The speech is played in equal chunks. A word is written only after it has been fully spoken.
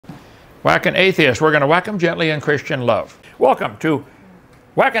Whack an Atheist. We're going to whack them gently in Christian love. Welcome to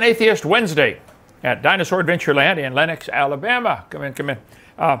Whack an Atheist Wednesday at Dinosaur Adventureland in Lenox, Alabama. Come in, come in.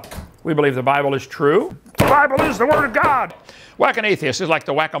 We believe the Bible is true. The Bible is the Word of God. Whack an Atheist is like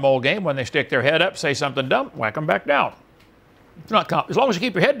the whack-a-mole game. When they stick their head up, say something dumb, whack them back down. It's not as long as you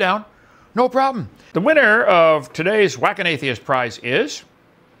keep your head down, no problem. The winner of today's Whack an Atheist prize is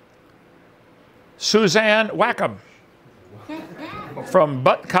Suzanne Wackham from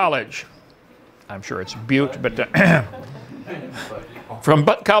Butt College. I'm sure it's Butte, but from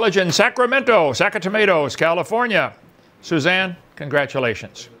Butt College in Sacramento, Sacatomatos, California. Suzanne,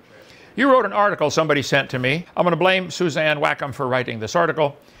 congratulations. You wrote an article somebody sent to me. I'm going to blame Suzanne Wackham for writing this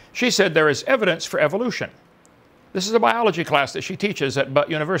article. She said there is evidence for evolution. This is a biology class that she teaches at Butt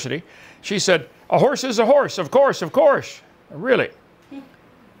University. She said, a horse is a horse, of course, of course. Really?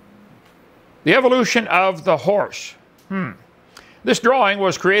 The evolution of the horse. This drawing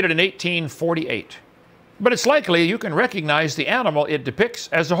was created in 1848, but it's likely you can recognize the animal it depicts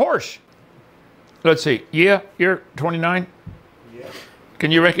as a horse. Let's see. Yeah, you're 29? Yeah.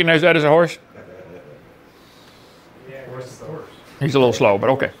 Can you recognize that as a horse? Yeah, horse is a horse. He's a little slow, but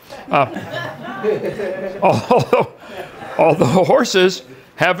okay. Although horses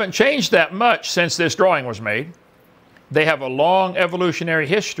haven't changed that much since this drawing was made, they have a long evolutionary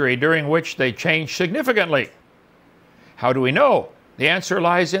history during which they changed significantly. How do we know? The answer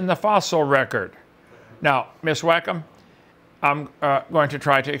lies in the fossil record. Now, Miss Wackham, I'm going to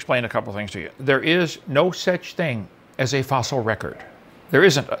try to explain a couple things to you. There is no such thing as a fossil record. There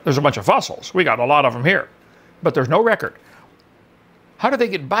isn't. There's a bunch of fossils. We got a lot of them here, but there's no record. How do they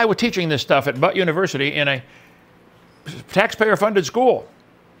get by with teaching this stuff at Butt University in a taxpayer-funded school?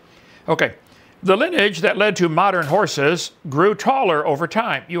 Okay. The lineage that led to modern horses grew taller over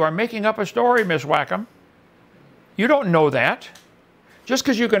time. You are making up a story, Miss Wackham. You don't know that. Just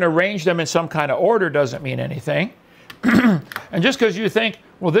because you can arrange them in some kind of order doesn't mean anything. And just because you think,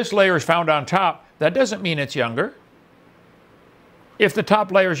 well, this layer is found on top, that doesn't mean it's younger. If the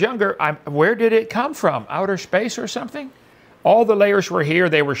top layer is younger, where did it come from? Outer space or something? All the layers were here.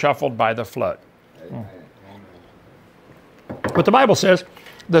 They were shuffled by the flood. But the Bible says,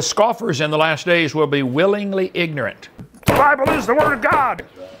 the scoffers in the last days will be willingly ignorant. The Bible is the Word of God.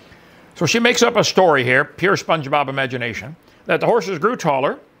 So she makes up a story here, pure SpongeBob imagination, that the horses grew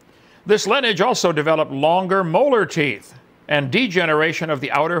taller. This lineage also developed longer molar teeth and degeneration of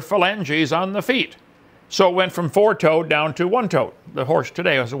the outer phalanges on the feet. So it went from four-toed down to one-toed. The horse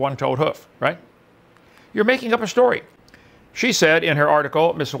today has a one-toed hoof, right? You're making up a story. She said in her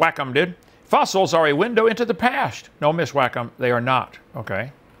article, Miss Wackham did, fossils are a window into the past. No, Miss Wackham, they are not,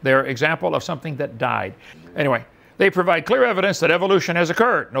 okay? They're an example of something that died. Anyway, they provide clear evidence that evolution has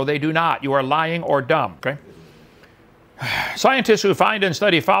occurred. No, they do not. You are lying or dumb, okay? Scientists who find and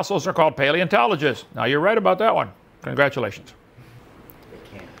study fossils are called paleontologists. Now, you're right about that one. Congratulations.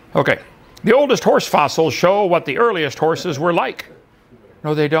 Okay. The oldest horse fossils show what the earliest horses were like.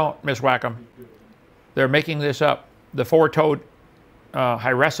 No, they don't, Miss Wackham. They're making this up. The four-toed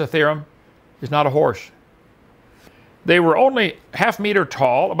Hyracotherium is not a horse. They were only ½ meter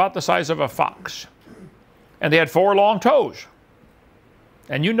tall, about the size of a fox. And they had 4 long toes.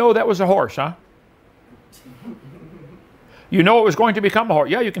 And you know that was a horse, huh? You know it was going to become a horse.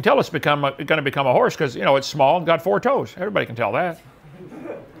 Yeah, you can tell it's going to become a horse because, you know, it's small and got 4 toes. Everybody can tell that.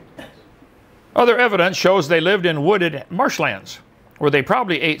 Other evidence shows they lived in wooded marshlands where they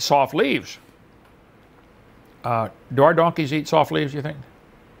probably ate soft leaves. Do our donkeys eat soft leaves, you think?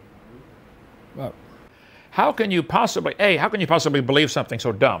 How can you possibly, A, how can you possibly believe something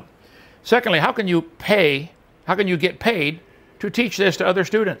so dumb? Secondly, how can you get paid to teach this to other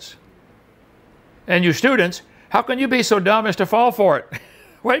students? And you students, how can you be so dumb as to fall for it?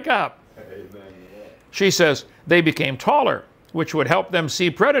 Wake up. She says, they became taller, which would help them see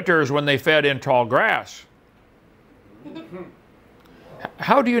predators when they fed in tall grass.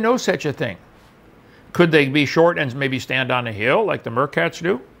 How do you know such a thing? Could they be short and maybe stand on a hill like the meerkats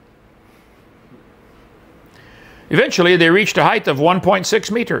do? Eventually, they reached a height of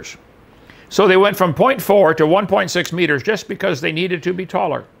 1.6 meters. So they went from 0.4 to 1.6 meters just because they needed to be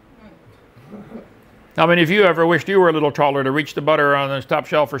taller. How many of you ever wished you were a little taller to reach the butter on the top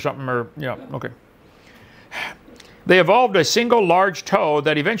shelf or something? Or, yeah, okay. They evolved a single large toe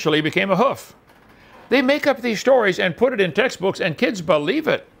that eventually became a hoof. They make up these stories and put it in textbooks, and kids believe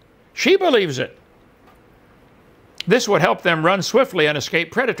it. She believes it. This would help them run swiftly and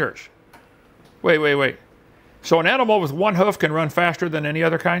escape predators. Wait. So an animal with 1 hoof can run faster than any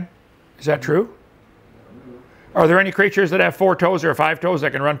other kind? Is that true? Are there any creatures that have 4 toes or 5 toes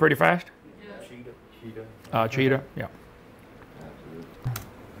that can run pretty fast? Yeah. Cheetah. Cheetah, yeah.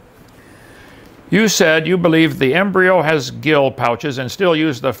 You said you believe the embryo has gill pouches and still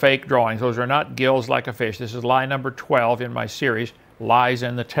use the fake drawings. Those are not gills like a fish. This is lie number 12 in my series, Lies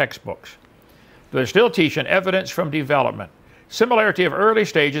in the Textbooks. They're still teaching evidence from development. Similarity of early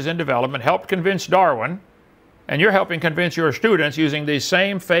stages in development helped convince Darwin, and you're helping convince your students using these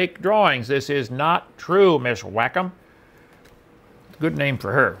same fake drawings. This is not true, Miss Whackham. Good name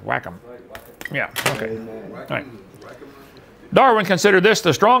for her, Whackham. Yeah, okay. All right. Darwin considered this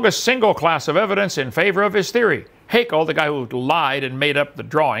the strongest single class of evidence in favor of his theory. Haeckel, the guy who lied and made up the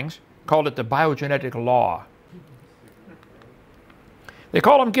drawings, called it the biogenetic law. They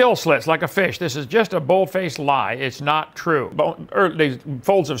call them gill slits like a fish. This is just a bold-faced lie. It's not true. These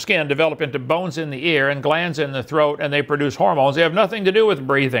folds of skin develop into bones in the ear and glands in the throat, and they produce hormones. They have nothing to do with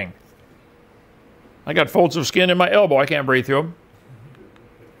breathing. I got folds of skin in my elbow. I can't breathe through them.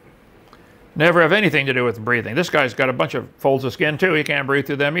 Never have anything to do with breathing. This guy's got a bunch of folds of skin too. He can't breathe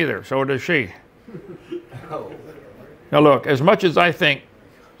through them either. So does she. Now look, as much as I think,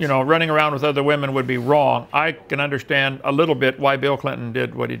 you know, running around with other women would be wrong, I can understand a little bit why Bill Clinton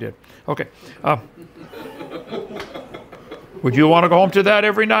did what he did. Okay. Would you want to go home to that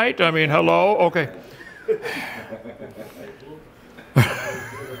every night? I mean, hello? Okay.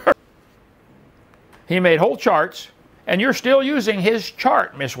 He made whole charts, and you're still using his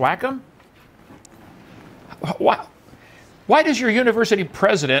chart, Miss Whackham. Why does your university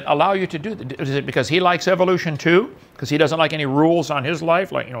president allow you to do that? Is it because he likes evolution too? Because he doesn't like any rules on his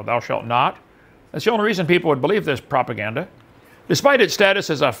life, like, you know, thou shalt not? That's the only reason people would believe this propaganda. Despite its status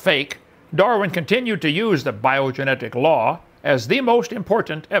as a fake, Darwin continued to use the biogenetic law as the most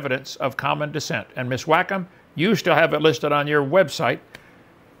important evidence of common descent. And Miss Whackham, you still have it listed on your website,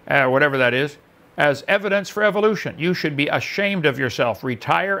 whatever that is, as evidence for evolution. You should be ashamed of yourself.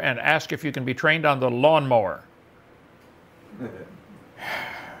 Retire and ask if you can be trained on the lawnmower.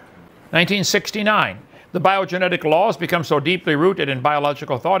 1969. The biogenetic law has become so deeply rooted in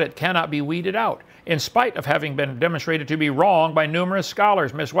biological thought it cannot be weeded out, in spite of having been demonstrated to be wrong by numerous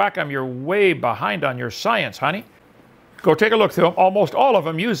scholars. Miss Whackham, you're way behind on your science, honey. Go take a look through them. Almost all of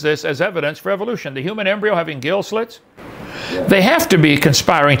them use this as evidence for evolution. The human embryo having gill slits, they have to be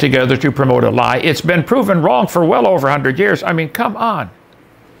conspiring together to promote a lie. It's been proven wrong for well over 100 years. I mean, come on.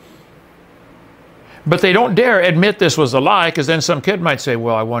 But they don't dare admit this was a lie, because then some kid might say,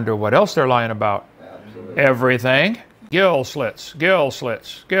 well, I wonder what else they're lying about. Absolutely. Everything. Gill slits, gill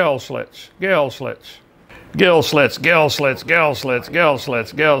slits, gill slits, gill slits. Gill slits, gill slits, gill slits, gill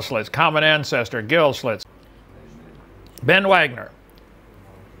slits, gill slits. Common ancestor, gill slits. Ben Wagner.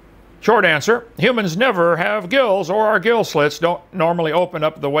 Short answer, humans never have gills, or our gill slits don't normally open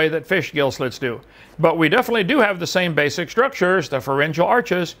up the way that fish gill slits do. But we definitely do have the same basic structures, the pharyngeal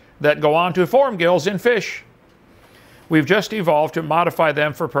arches, that go on to form gills in fish. We've just evolved to modify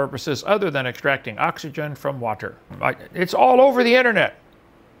them for purposes other than extracting oxygen from water. It's all over the internet.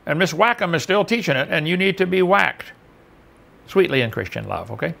 And Miss Whackham is still teaching it, and you need to be whacked. Sweetly in Christian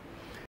love, okay?